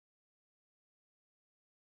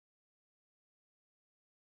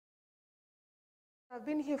I've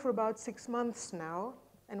been here for about 6 months now,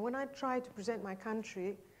 and when I try to present my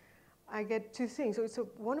country, I get two things. So it's a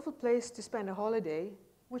wonderful place to spend a holiday,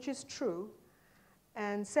 which is true,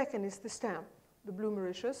 and second is the stamp, the blue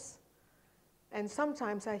Mauritius, and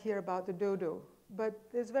sometimes I hear about the dodo, but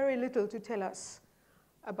there's very little to tell us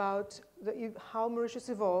about how Mauritius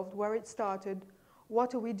evolved, where it started,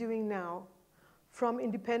 what are we doing now. From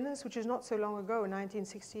independence, which is not so long ago,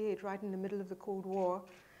 1968, right in the middle of the Cold War,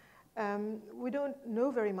 we don't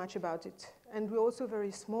know very much about it, and we're also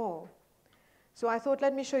very small. So I thought,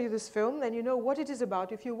 let me show you this film, then you know what it is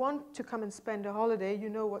about. If you want to come and spend a holiday, you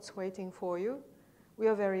know what's waiting for you. We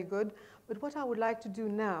are very good. But what I would like to do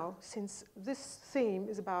now, since this theme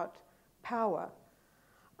is about power,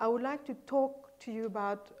 I would like to talk to you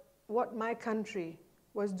about what my country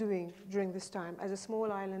was doing during this time as a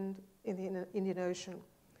small island in the Indian Ocean.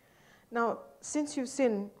 Now, since you've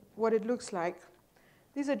seen what it looks like,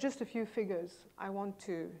 these are just a few figures I want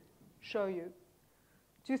to show you.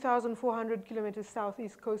 2,400 kilometers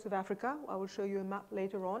southeast coast of Africa. I will show you a map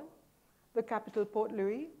later on. The capital, Port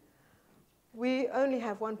Louis. We only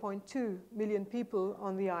have 1.2 million people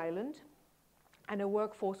on the island and a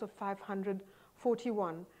workforce of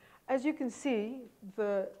 541. As you can see,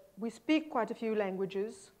 we speak quite a few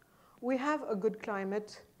languages. We have a good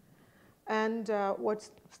climate. And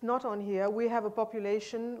what's not on here, we have a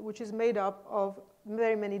population which is made up of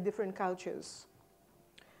very many different cultures.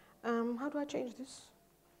 How do I change this?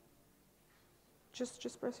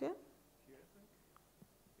 Just press here?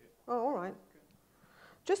 Oh, all right.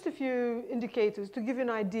 Just a few indicators to give you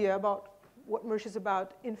an idea about what Mauritius is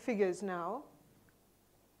about in figures now.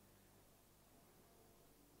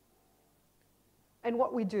 And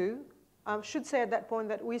what we do. I should say at that point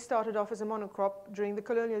that we started off as a monocrop. During the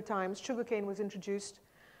colonial times, sugarcane was introduced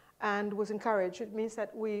and was encouraged. It means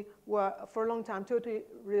that we were, for a long time, totally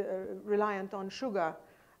reliant on sugar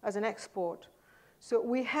as an export. So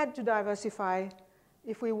we had to diversify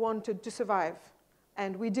if we wanted to survive.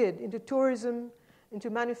 And we did, into tourism,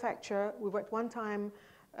 into manufacture. We were at one time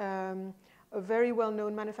a very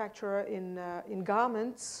well-known manufacturer in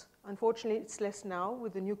garments. Unfortunately, it's less now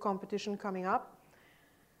with the new competition coming up.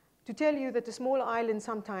 To tell you that a small island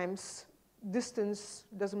sometimes, distance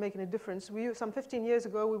doesn't make any difference. Some 15 years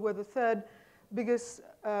ago, we were the third biggest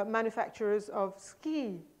manufacturers of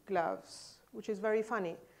ski gloves, which is very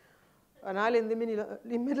funny. An island in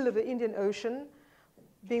the middle of the Indian Ocean,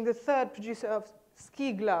 being the third producer of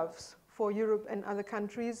ski gloves for Europe and other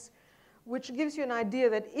countries, which gives you an idea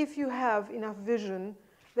that if you have enough vision,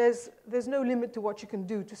 there's no limit to what you can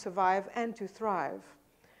do to survive and to thrive.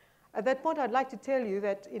 At that point, I'd like to tell you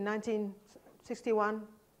that in 1961,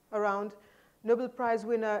 around, Nobel Prize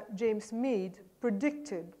winner James Meade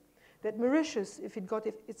predicted that Mauritius, if it got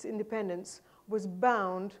its independence, was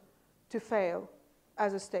bound to fail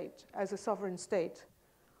as a state, as a sovereign state.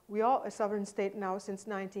 We are a sovereign state now since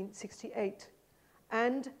 1968.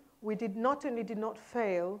 And we not only did not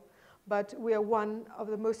fail, but we are one of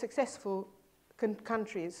the most successful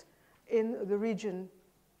countries in the region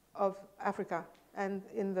of Africa and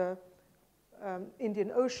in the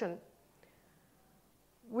Indian Ocean,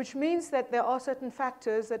 which means that there are certain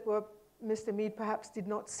factors that Mr. Meade perhaps did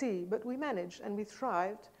not see, but we managed and we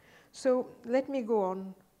thrived. So let me go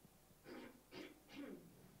on.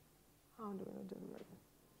 How do I do it?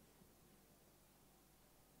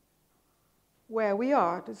 Where we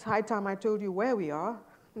are. It's high time I told you where we are.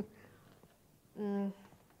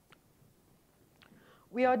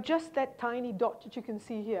 We are just that tiny dot that you can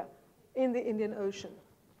see here in the Indian Ocean.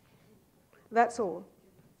 That's all.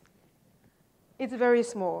 It's very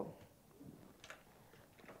small.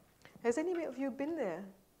 Has any of you been there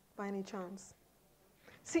by any chance?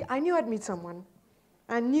 See, I knew I'd meet someone.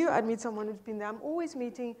 I knew I'd meet someone who's been there. I'm always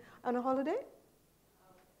meeting on a holiday?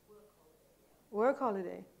 Work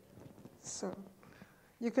holiday. So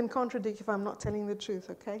you can contradict if I'm not telling the truth,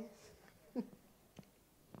 okay?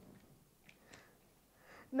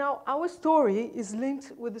 Now, our story is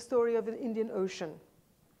linked with the story of the Indian Ocean.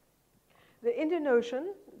 The Indian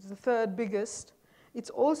Ocean is the third biggest. It's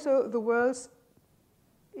also where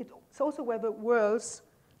the world's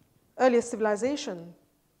earliest civilization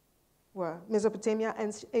were. Mesopotamia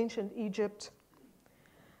and ancient Egypt,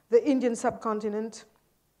 the Indian subcontinent.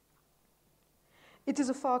 It is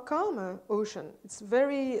a far calmer ocean. It's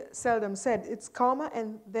very seldom said. It's calmer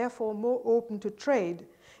and therefore more open to trade.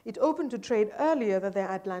 It opened to trade earlier than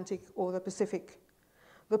the Atlantic or the Pacific.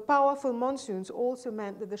 The powerful monsoons also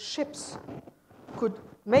meant that the ships could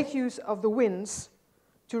make use of the winds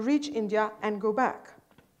to reach India and go back.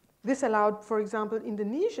 This allowed, for example,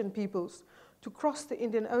 Indonesian peoples to cross the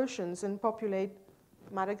Indian Oceans and populate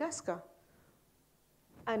Madagascar.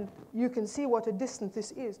 And you can see what a distance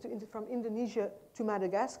this is from Indonesia to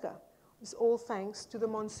Madagascar. It's all thanks to the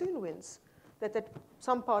monsoon winds, that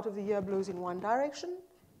some part of the year blows in one direction,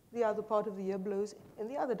 the other part of the year blows in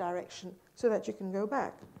the other direction, so that you can go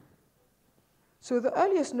back. So the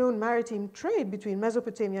earliest known maritime trade between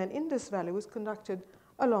Mesopotamia and Indus Valley was conducted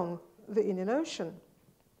along the Indian Ocean.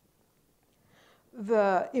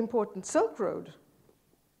 The important Silk Road.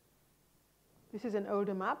 This is an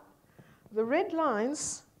older map. The red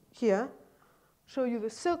lines here show you the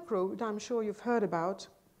Silk Road, I'm sure you've heard about,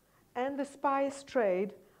 and the spice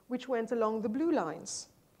trade, which went along the blue lines.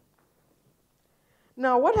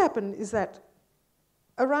 Now, what happened is that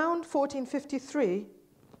around 1453,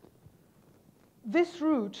 this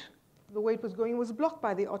route, the way it was going, was blocked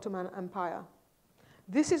by the Ottoman Empire.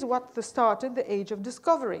 This is what started the Age of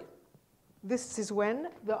Discovery. This is when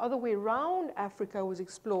the other way round Africa was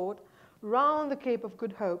explored, round the Cape of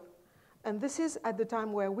Good Hope. And this is at the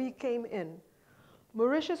time where we came in.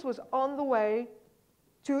 Mauritius was on the way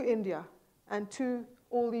to India and to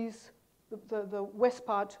all these, the west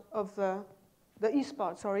part of the east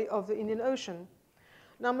part, sorry, of the Indian Ocean.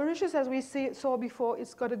 Now, Mauritius, as we saw before,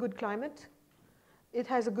 it's got a good climate. It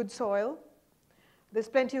has a good soil. There's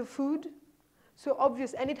plenty of food. So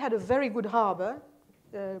obvious, and it had a very good harbor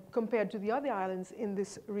compared to the other islands in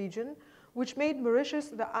this region, which made Mauritius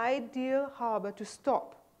the ideal harbor to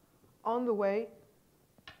stop on the way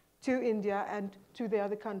to India and to the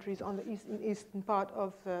other countries on the eastern part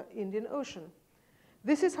of the Indian Ocean.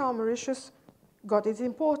 This is how Mauritius got its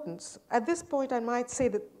importance. At this point, I might say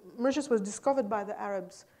that Mauritius was discovered by the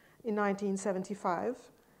Arabs in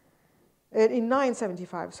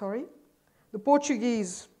 975, sorry. The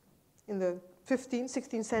Portuguese in the 15th,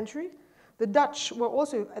 16th century. The Dutch were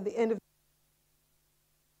also at the end of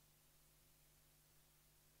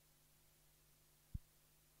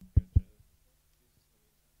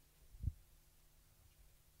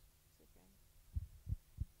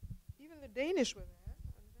even the Danish were there.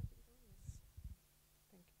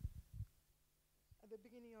 Thank you. At the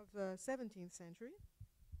beginning of the 17th century.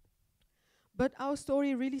 But our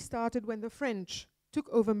story really started when the French took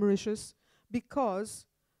over Mauritius because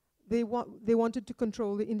they wanted to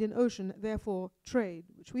control the Indian Ocean, therefore trade,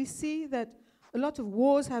 which we see that a lot of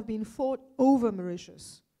wars have been fought over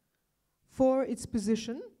Mauritius for its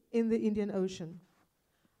position in the Indian Ocean.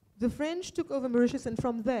 The French took over Mauritius, and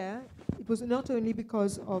from there, it was not only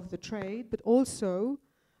because of the trade, but also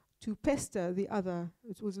to pester the other.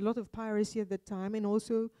 It was a lot of piracy at that time, and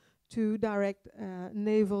also to direct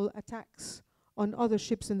naval attacks on other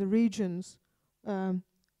ships in the regions,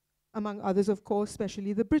 among others, of course,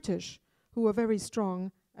 especially the British, who were very strong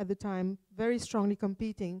at the time, very strongly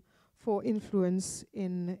competing for influence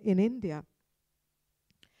in India.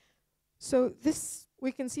 So this,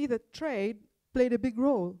 we can see that trade played a big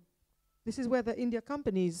role. This is where the India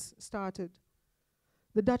companies started.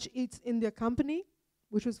 The Dutch East India Company,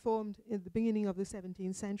 which was formed in the beginning of the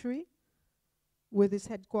 17th century, with its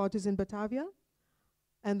headquarters in Batavia,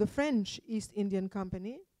 and the French East Indian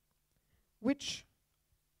Company, which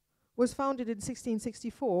was founded in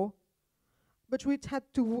 1664, but which had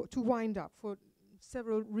to wind up for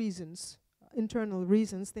several reasons, internal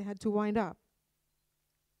reasons. They had to wind up.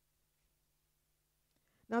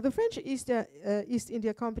 Now, the French East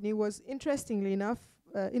India Company was, interestingly enough,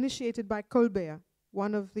 initiated by Colbert,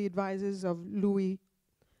 one of the advisors of Louis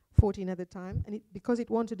XIV at the time, and because it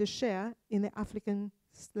wanted a share in the African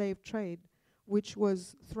slave trade, which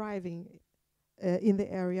was thriving in the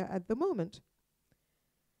area at the moment.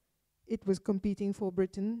 It was competing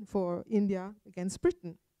for India against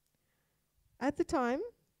Britain. At the time,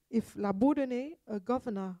 if La Bourdonnais, a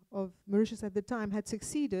governor of Mauritius at the time, had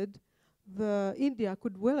succeeded, India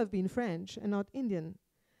could well have been French and not Indian.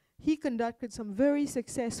 He conducted some very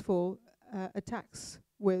successful attacks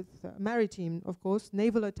with maritime, of course,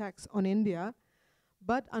 naval attacks on India,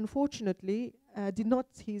 but unfortunately,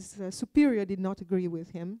 his superior did not agree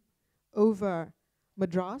with him over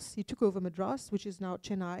Madras. He took over Madras, which is now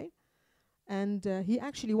Chennai, and he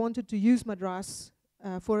actually wanted to use Madras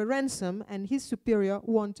for a ransom, and his superior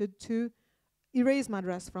wanted to erase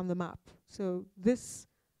Madras from the map. So this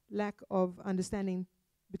lack of understanding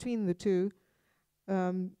between the two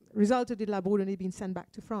resulted in La Bourdonnais being sent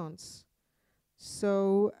back to France.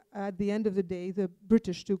 So at the end of the day, the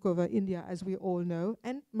British took over India, as we all know,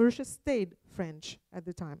 and Mauritius stayed French at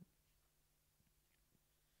the time.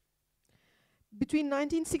 Between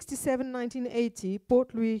 1967 and 1980,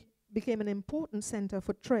 Port Louis became an important center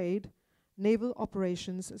for trade, naval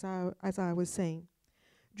operations, as I was saying.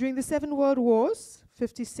 During the 7 World Wars,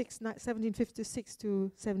 1756 to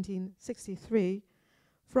 1763,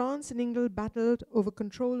 France and England battled over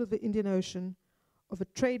control of the Indian Ocean, over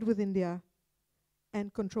trade with India,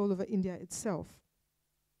 and control over India itself.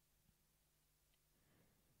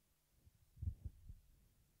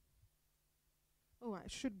 Oh, I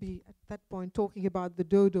should be at that point talking about the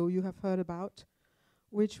dodo you have heard about,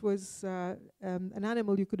 which was an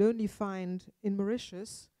animal you could only find in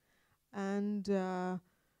Mauritius and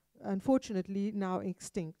unfortunately now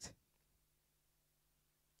extinct.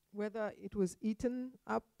 Whether it was eaten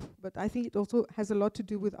up, but I think it also has a lot to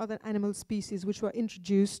do with other animal species which were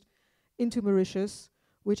introduced into Mauritius,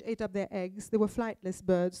 which ate up their eggs. They were flightless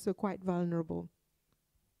birds, so quite vulnerable.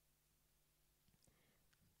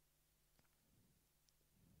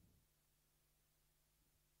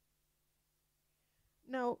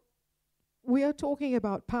 Now, we are talking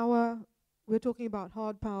about power, we're talking about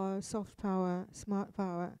hard power, soft power, smart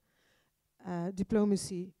power,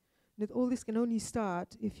 diplomacy. That all this can only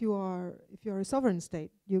start if you are a sovereign state.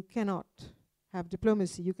 You cannot have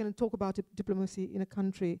diplomacy. You cannot talk about diplomacy in a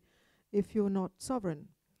country if you're not sovereign.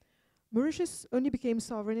 Mauritius only became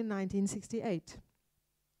sovereign in 1968.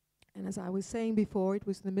 And as I was saying before, it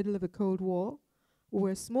was in the middle of a Cold War. We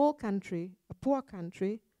were a small country, a poor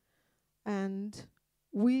country, and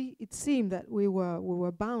it seemed that we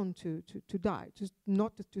were bound to die,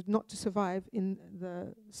 not to survive in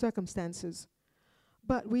the circumstances.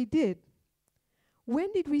 But we did.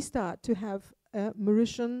 When did we start to have a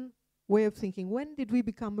Mauritian way of thinking? When did we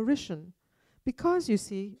become Mauritian? Because, you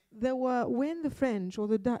see, when the French or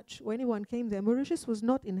the Dutch or anyone came there, Mauritius was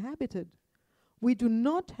not inhabited. We do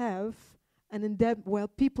not have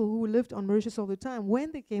people who lived on Mauritius all the time.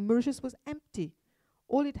 When they came, Mauritius was empty.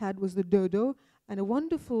 All it had was the dodo and a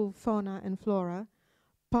wonderful fauna and flora,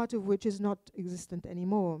 part of which is not existent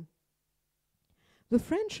anymore. The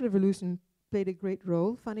French Revolution played a great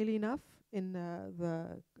role, funnily enough, in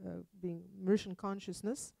being Mauritian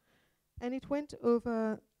consciousness, and it went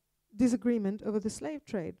over disagreement over the slave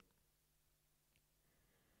trade.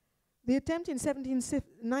 The attempt in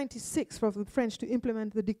 1796 for the French to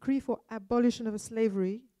implement the decree for abolition of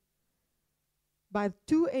slavery by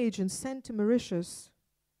 2 agents sent to Mauritius,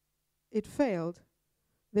 it failed.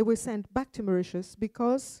 They were sent back to Mauritius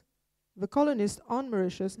because the colonists on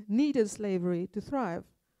Mauritius needed slavery to thrive.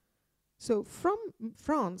 So from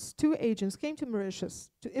France, 2 agents came to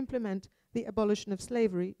Mauritius to implement the abolition of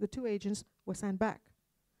slavery. The 2 agents were sent back.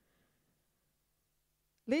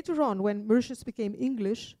 Later on, when Mauritius became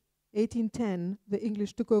English, 1810, the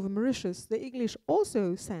English took over Mauritius. The English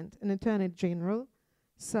also sent an Attorney General,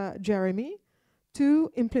 Sir Jeremy,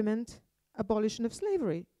 to implement abolition of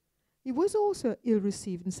slavery. He was also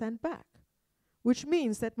ill-received and sent back, which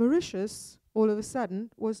means that Mauritius, all of a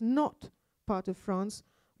sudden, was not part of France,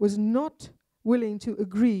 was not willing to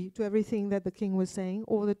agree to everything that the king was saying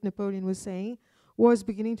or that Napoleon was saying, was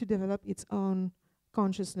beginning to develop its own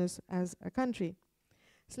consciousness as a country.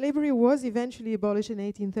 Slavery was eventually abolished in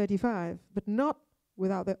 1835, but not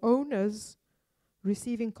without the owners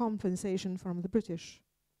receiving compensation from the British.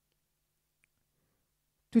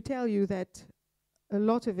 To tell you that a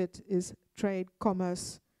lot of it is trade,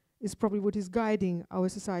 commerce, is probably what is guiding our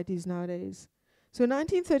societies nowadays. So in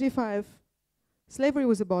 1935, slavery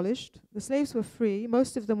was abolished, the slaves were free,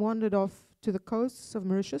 most of them wandered off to the coasts of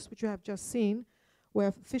Mauritius, which you have just seen,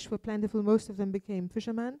 where fish were plentiful, most of them became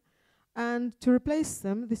fishermen. And to replace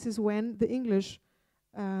them, this is when the English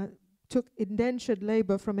took indentured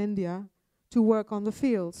labor from India to work on the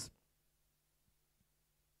fields.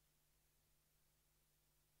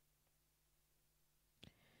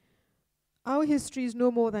 Our history is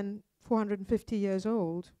no more than 450 years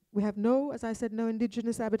old. We have no, as I said, no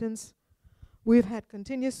indigenous inhabitants. We've had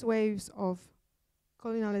continuous waves of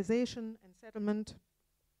colonialization and settlement.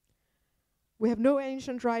 We have no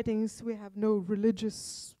ancient writings, we have no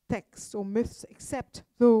religious texts or myths except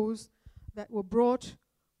those that were brought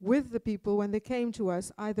with the people when they came to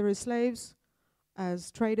us, either as slaves,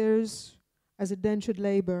 as traders, as indentured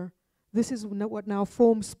labor. This is what now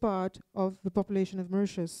forms part of the population of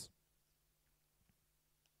Mauritius.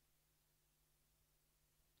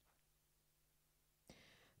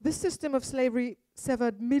 This system of slavery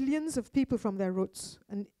severed millions of people from their roots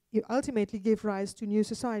and ultimately gave rise to new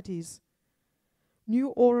societies. New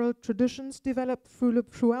oral traditions developed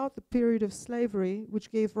throughout the period of slavery,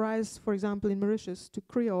 which gave rise, for example, in Mauritius, to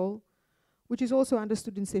Creole, which is also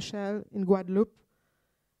understood in Seychelles, in Guadeloupe.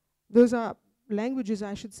 Those are languages,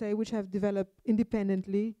 I should say, which have developed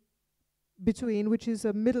independently which is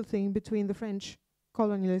a middle thing between the French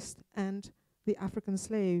colonialists and the African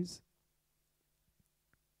slaves.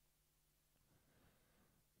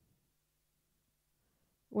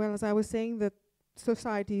 Well, as I was saying, that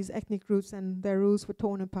societies, ethnic groups, and their rules were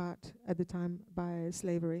torn apart at the time by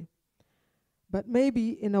slavery. But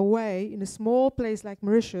maybe in a way, in a small place like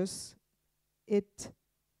Mauritius, it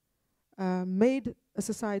made a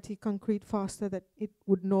society concrete faster than it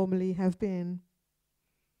would normally have been.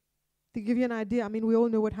 To give you an idea, I mean, we all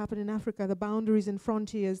know what happened in Africa. The boundaries and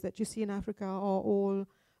frontiers that you see in Africa are all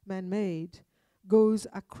man-made, goes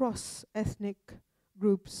across ethnic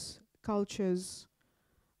groups, cultures.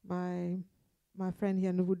 My friend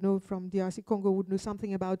here would know from DRC Congo would know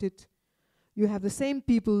something about it. You have the same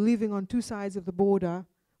people living on two sides of the border,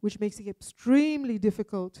 which makes it extremely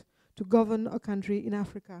difficult to govern a country in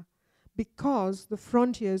Africa, because the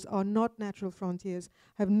frontiers are not natural frontiers,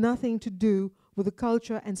 have nothing to do with the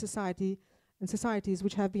culture and society and societies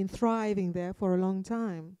which have been thriving there for a long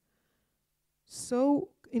time. So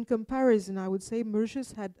in comparison, I would say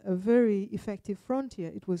Mauritius had a very effective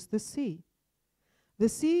frontier. It was the sea. The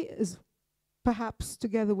sea is perhaps,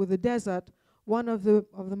 together with the desert, one of the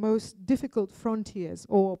most difficult frontiers,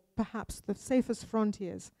 or perhaps the safest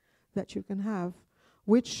frontiers that you can have,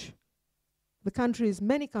 which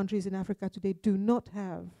many countries in Africa today do not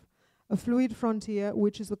have. A fluid frontier,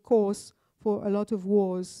 which is the cause for a lot of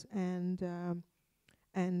wars and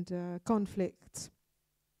conflicts.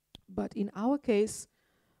 But in our case,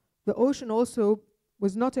 the ocean also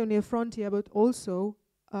was not only a frontier, but also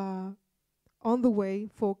on the way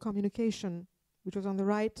for communication, which was on the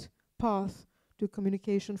right path to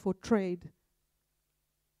communication for trade.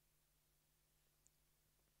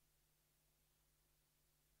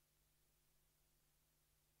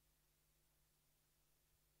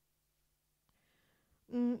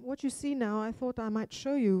 What you see now, I thought I might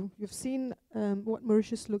show you. You've seen what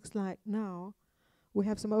Mauritius looks like now. We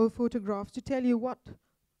have some old photographs to tell you what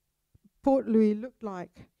Port Louis looked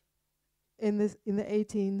like in the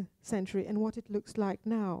 18th century and what it looks like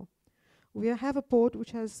now. We have a port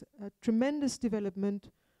which has a tremendous development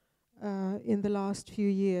in the last few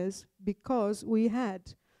years, because we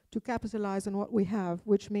had to capitalize on what we have,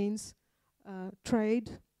 which means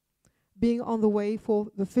trade, being on the way for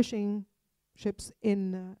the fishing ships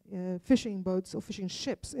in fishing boats or fishing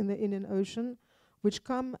ships in the Indian Ocean, which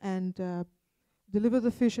come and deliver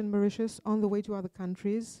the fish in Mauritius on the way to other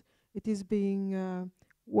countries. It is being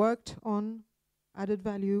worked on, added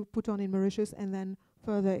value, put on in Mauritius, and then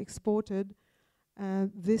further exported.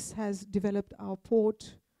 This has developed our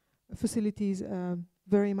port facilities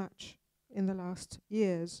very much in the last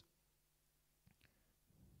years.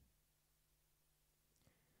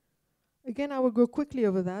 Again, I will go quickly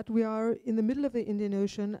over that. We are in the middle of the Indian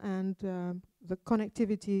Ocean, and the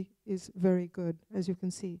connectivity is very good, as you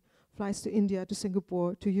can see. Flights to India, to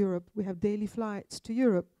Singapore, to Europe. We have daily flights to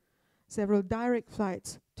Europe, several direct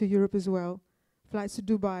flights to Europe as well, flights to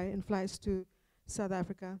Dubai and flights to South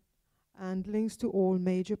Africa, and links to all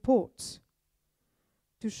major ports.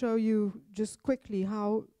 To show you just quickly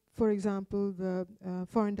how, for example, the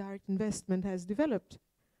foreign direct investment has developed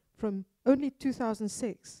from only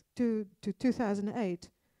 2006 to 2008,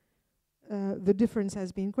 the difference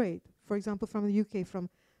has been great. For example, from the UK, from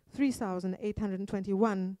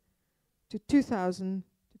 3,821 to 2,000,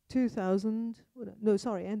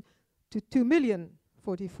 and to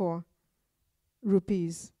 2,000,044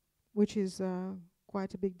 rupees, which is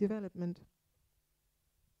quite a big development.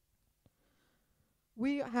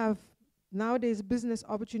 We have nowadays business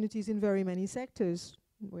opportunities in very many sectors.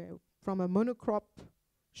 We're from a monocrop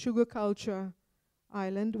sugar culture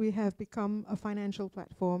island, we have become a financial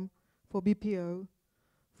platform for BPO,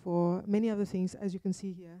 for many other things, as you can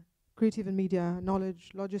see here. Creative and media,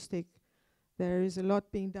 knowledge, logistic. There is a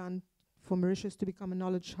lot being done for Mauritius to become a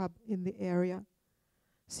knowledge hub in the area.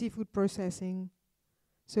 Seafood processing.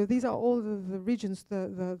 So these are all the regions,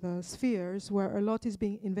 the spheres where a lot is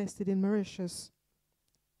being invested in Mauritius.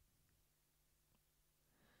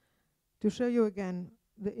 To show you again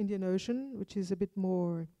the Indian Ocean, which is a bit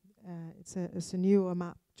more, it's a newer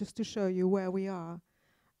map, just to show you where we are.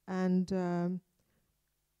 And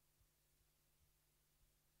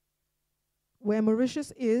where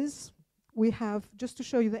Mauritius is, we have, just to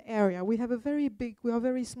show you the area, we are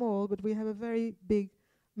very small, but we have a very big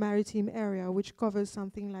maritime area which covers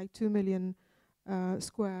something like 2 million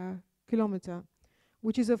square kilometer,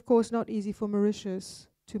 which is of course not easy for Mauritius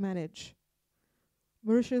to manage.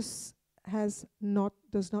 Mauritius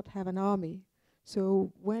does not have an army.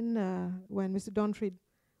 So when Mr. Donfried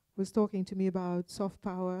was talking to me about soft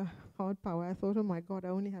power, hard power, I thought, oh my God, I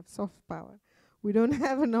only have soft power. We don't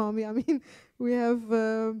have an army. I mean, we have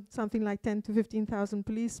something like 10 to 15,000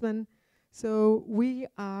 policemen. So we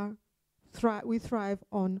thrive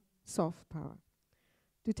on soft power.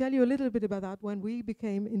 To tell you a little bit about that, when we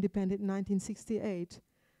became independent in 1968,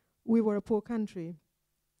 we were a poor country.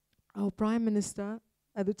 Our prime minister,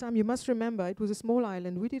 at the time, you must remember, it was a small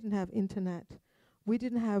island. We didn't have internet. We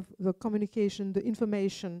didn't have the communication, the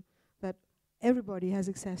information that everybody has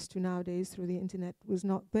access to nowadays through the internet was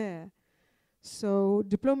not there. So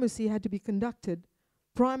diplomacy had to be conducted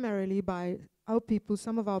primarily by our people,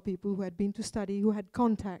 some of our people who had been to study, who had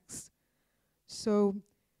contacts. So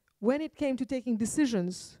when it came to taking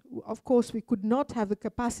decisions, of course we could not have the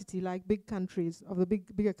capacity like big countries, of the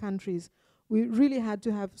bigger countries. We really had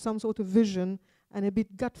to have some sort of vision and a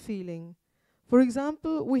bit gut feeling. For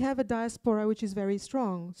example, we have a diaspora which is very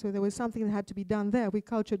strong, so there was something that had to be done there. We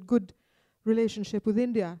cultured good relationship with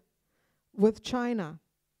India, with China,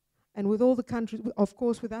 and with all the countries, of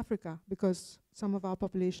course with Africa, because some of our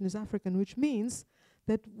population is African, which means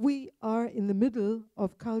that we are in the middle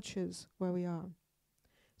of cultures where we are.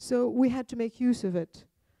 So we had to make use of it.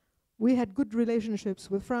 We had good relationships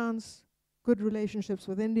with France, good relationships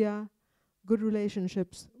with India, good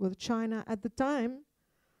relationships with China. At the time,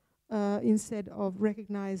 instead of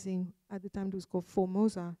recognizing, at the time it was called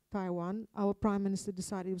Formosa, Taiwan, our prime minister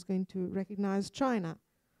decided he was going to recognize China,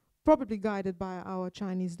 probably guided by our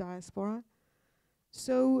Chinese diaspora.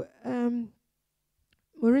 So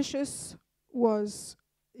Mauritius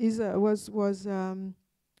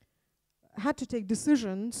had to take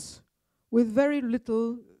decisions with very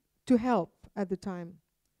little to help at the time.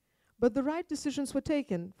 But the right decisions were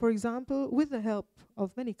taken, for example, with the help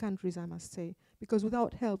of many countries, I must say, because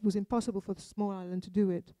without help it was impossible for the small island to do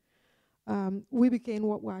it. We became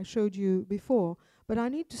what I showed you before. But I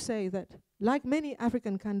need to say that, like many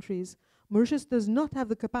African countries, Mauritius does not have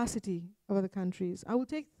the capacity of other countries. I will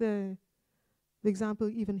take the example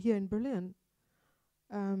even here in Berlin.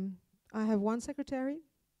 I have one secretary,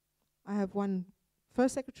 I have one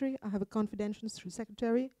first secretary, I have a confidential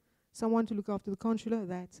secretary, someone to look after the consular,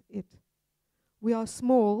 that's it. We are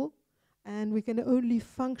small and we can only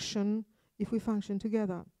function if we function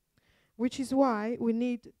together, which is why we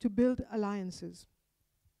need to build alliances.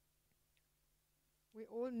 We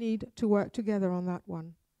all need to work together on that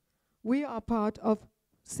one. We are part of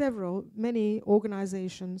many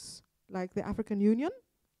organizations like the African Union,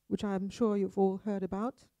 which I'm sure you've all heard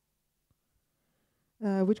about,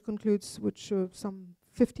 which some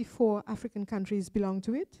 54 African countries belong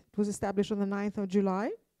to it. It was established on the 9th of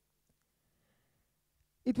July.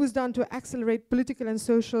 It was done to accelerate political and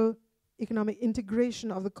social economic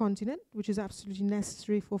integration of the continent, which is absolutely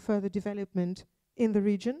necessary for further development in the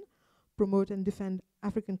region, promote and defend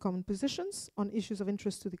African common positions on issues of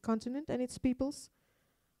interest to the continent and its peoples,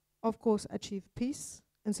 of course achieve peace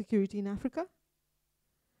and security in Africa,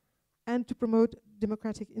 and to promote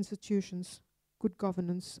democratic institutions, good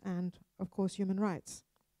governance, and of course human rights.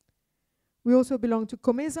 We also belong to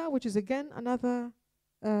COMESA, which is again another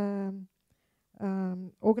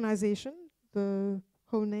organization. The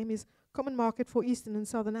whole name is Common Market for Eastern and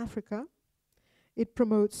Southern Africa. It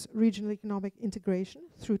promotes regional economic integration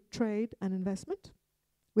through trade and investment.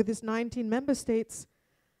 With its 19 member states,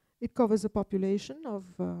 it covers a population of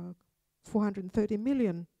 430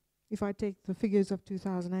 million, if I take the figures of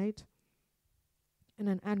 2008, and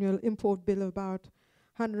an annual import bill of about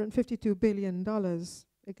 $152 billion,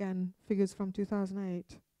 again, figures from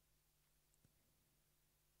 2008.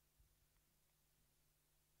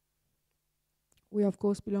 We, of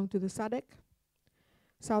course, belong to the SADC,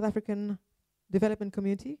 South African Development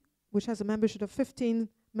Community, which has a membership of 15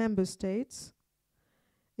 member states.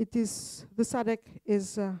 The SADC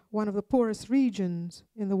is one of the poorest regions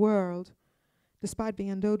in the world, despite being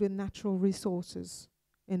endowed with natural resources,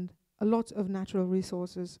 and a lot of natural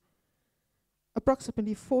resources.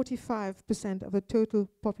 Approximately 45% of the total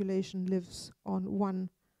population lives on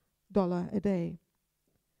 $1 a day.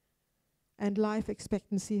 And life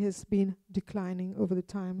expectancy has been declining over the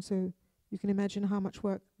time, so you can imagine how much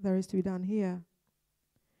work there is to be done here.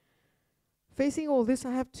 Facing all this,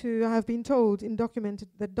 I have been told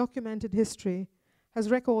that documented history has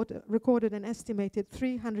recorded an estimated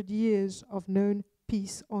 300 years of known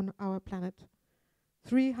peace on our planet.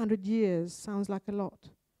 300 years sounds like a lot,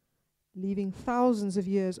 leaving thousands of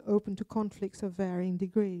years open to conflicts of varying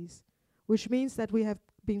degrees, which means that we have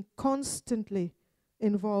been constantly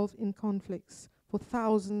involved in conflicts for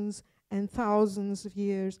thousands and thousands of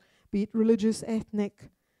years, be it religious, ethnic,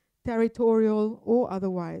 territorial, or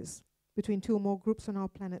otherwise, between two or more groups on our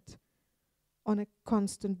planet on a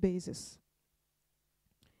constant basis.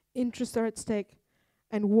 Interests are at stake,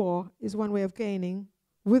 and war is one way of gaining,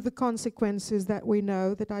 with the consequences that we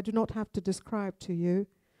know, that I do not have to describe to you,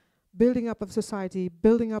 building up of society,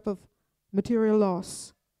 building up of material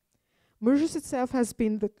loss. Mauritius itself has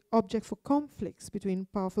been the object for conflicts between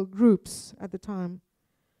powerful groups at the time,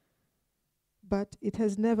 but it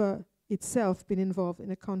has never itself been involved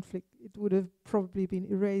in a conflict. It would have probably been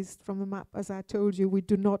erased from the map. As I told you, we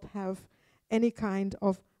do not have any kind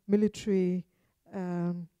of military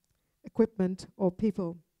equipment or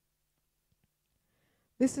people.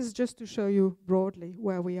 This is just to show you broadly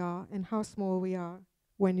where we are and how small we are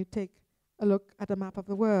when you take a look at a map of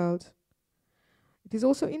the world. It is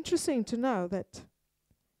also interesting to know that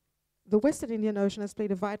the Western Indian Ocean has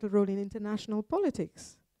played a vital role in international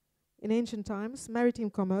politics. In ancient times,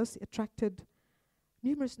 maritime commerce attracted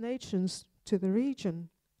numerous nations to the region,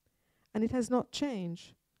 and it has not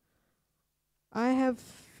changed. I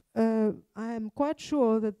am quite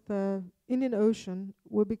sure that the Indian Ocean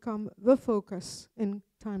will become the focus in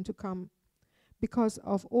time to come because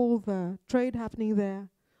of all the trade happening there,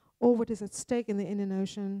 all what is at stake in the Indian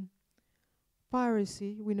Ocean.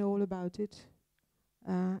 Piracy, we know all about it,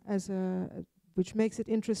 which makes it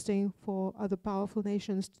interesting for other powerful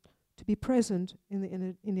nations to be present in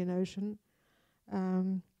the Indian Ocean.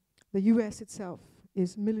 The US itself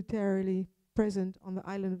is militarily present on the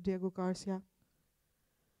island of Diego Garcia.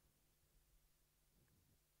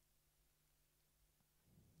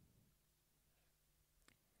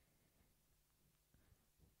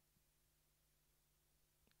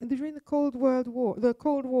 And during the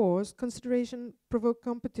Cold Wars, consideration provoked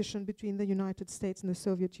competition between the United States and the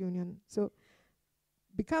Soviet Union. So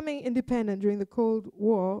becoming independent during the Cold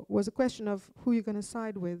War was a question of who you're going to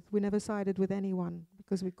side with. We never sided with anyone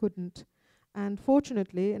because we couldn't. And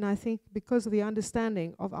fortunately, and I think because of the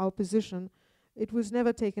understanding of our position, it was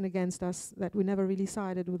never taken against us that we never really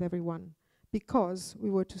sided with everyone because we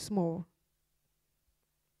were too small.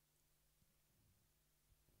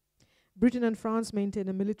 Britain and France maintained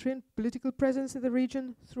a military and political presence in the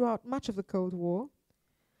region throughout much of the Cold War.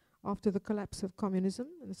 After the collapse of communism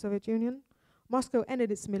in the Soviet Union, Moscow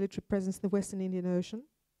ended its military presence in the Western Indian Ocean.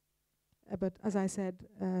 But as I said,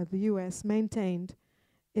 the US maintained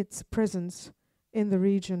its presence in the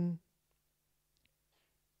region.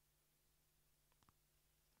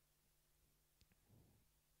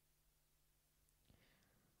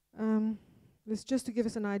 This just to give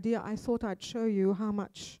us an idea, I thought I'd show you how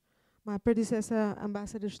much my predecessor,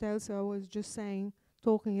 Ambassador Stelzer, was just saying,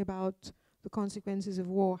 talking about the consequences of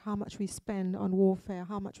war, how much we spend on warfare,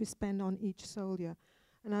 how much we spend on each soldier.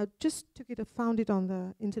 And I just found it on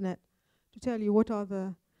the internet to tell you what are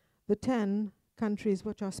the 10 countries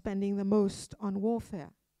which are spending the most on warfare.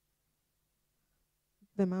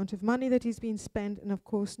 The amount of money that is being spent, and of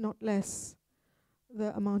course not less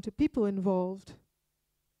the amount of people involved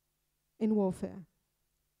in warfare,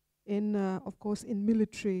 of course in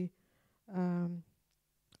military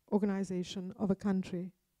organization of a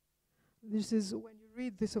country. This is, when you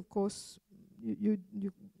read this, of course,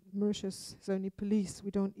 Mauritius is only police.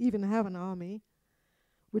 We don't even have an army,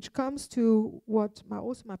 which comes to what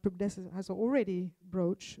my predecessor has already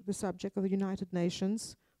broached, the subject of the United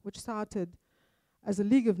Nations, which started as a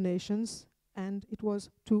League of Nations, and it was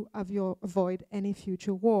to avoid any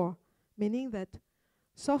future war, meaning that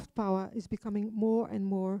soft power is becoming more and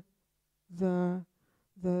more the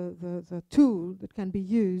tool that can be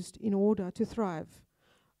used in order to thrive.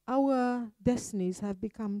 Our destinies have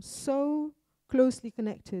become so closely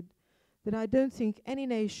connected that I don't think any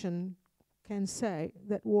nation can say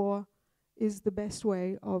that war is the best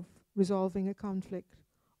way of resolving a conflict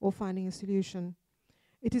or finding a solution.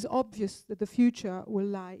 It is obvious that the future will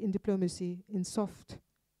lie in diplomacy, in soft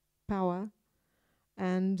power,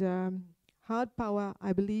 and hard power,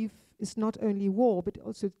 I believe, is not only war, but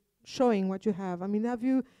also showing what you have. I mean, have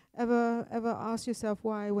you ever asked yourself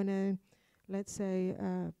why when let's say,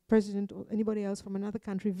 president or anybody else from another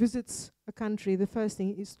country visits a country, the first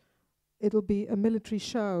thing is it'll be a military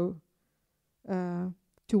show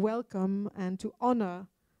to welcome and to honor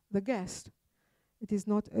the guest. It is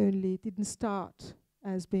not only, it didn't start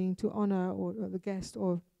as being to honor or the guest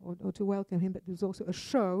or to welcome him, but there's also a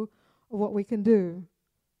show of what we can do,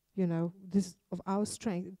 you know, this of our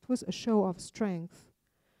strength. It was a show of strength.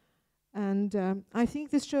 And I think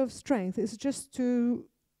this show of strength is just to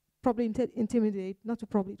probably intimidate,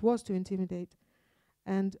 it was to intimidate.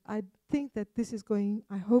 And I think that this is going,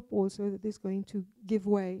 I hope also that this is going to give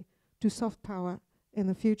way to soft power in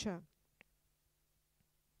the future.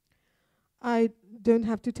 I don't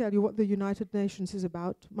have to tell you what the United Nations is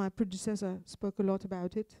about. My predecessor spoke a lot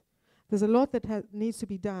about it. There's a lot that needs to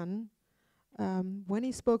be done. When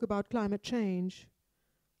he spoke about climate change,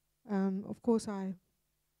 of course I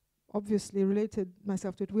obviously related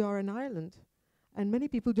myself to it. We are an island. And many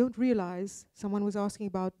people don't realize, someone was asking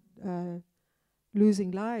about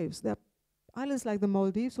losing lives. There are islands like the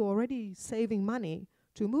Maldives are already saving money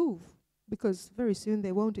to move, because very soon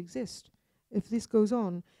they won't exist if this goes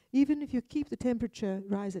on. Even if you keep the temperature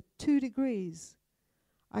rise at 2 degrees,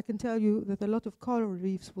 I can tell you that a lot of coral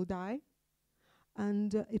reefs will die,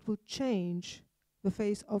 and it will change the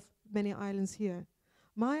face of many islands here.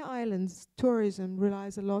 My island's tourism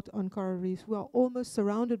relies a lot on coral reefs. We are almost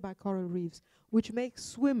surrounded by coral reefs, which makes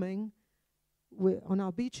swimming on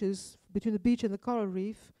our beaches, between the beach and the coral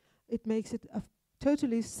reef, it makes it a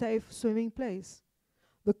totally safe swimming place.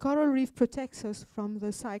 The coral reef protects us from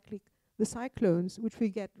the cyclones, which we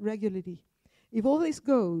get regularly. If all this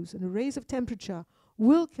goes, and a rise of temperature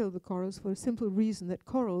will kill the corals for a simple reason that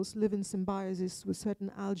corals live in symbiosis with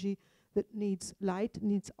certain algae that needs light,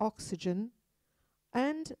 needs oxygen,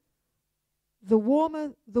 and the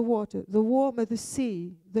warmer the water, the warmer the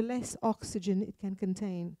sea, the less oxygen it can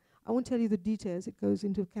contain. I won't tell you the details, it goes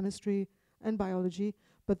into chemistry and biology,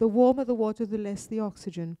 but the warmer the water, the less the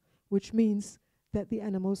oxygen, which means that the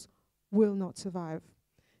animals will not survive.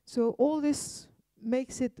 So all this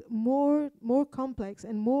makes it more complex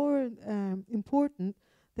and more important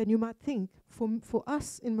than you might think. For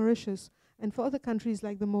us in Mauritius and for other countries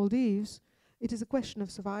like the Maldives, it is a question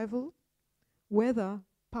of survival, whether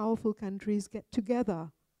powerful countries get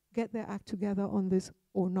their act together on this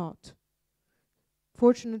or not.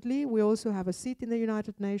 Fortunately, we also have a seat in the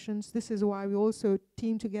United Nations. This is why we also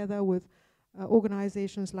team together with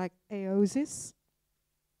organizations like AOSIS,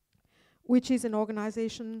 which is an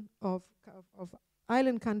organization of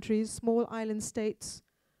island countries, small island states,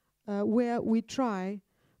 where we try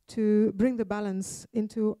to bring the balance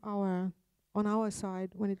into on our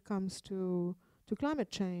side when it comes to climate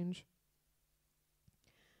change.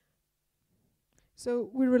 So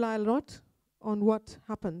we rely a lot on what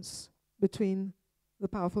happens between the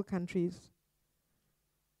powerful countries.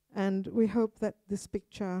 And we hope that this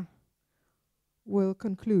picture will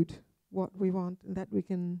conclude what we want, and that we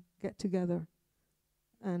can get together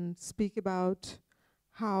and speak about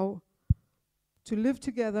how to live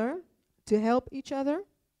together, to help each other,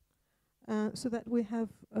 so that we have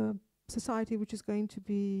a society which is going to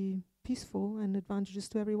be peaceful and advantageous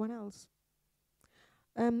to everyone else.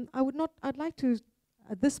 I'd like to,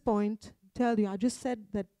 at this point, tell you, I just said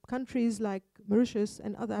that countries like Mauritius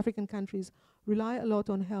and other African countries rely a lot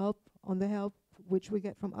on the help which we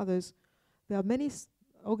get from others. There are many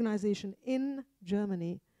organizations in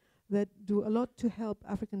Germany that do a lot to help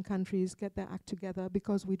African countries get their act together,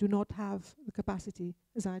 because we do not have the capacity,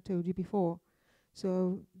 as I told you before.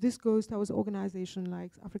 So this goes towards organizations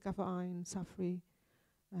like Afrika Verein, SAFRI,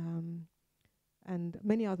 and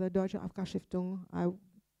many other, Deutsche Afrika Stiftung.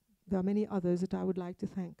 There are many others that I would like to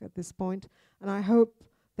thank at this point, and I hope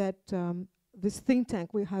that this think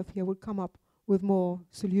tank we have here will come up with more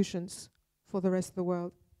solutions for the rest of the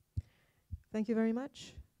world. Thank you very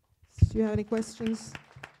much. Do you have any questions?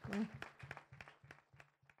 Yeah.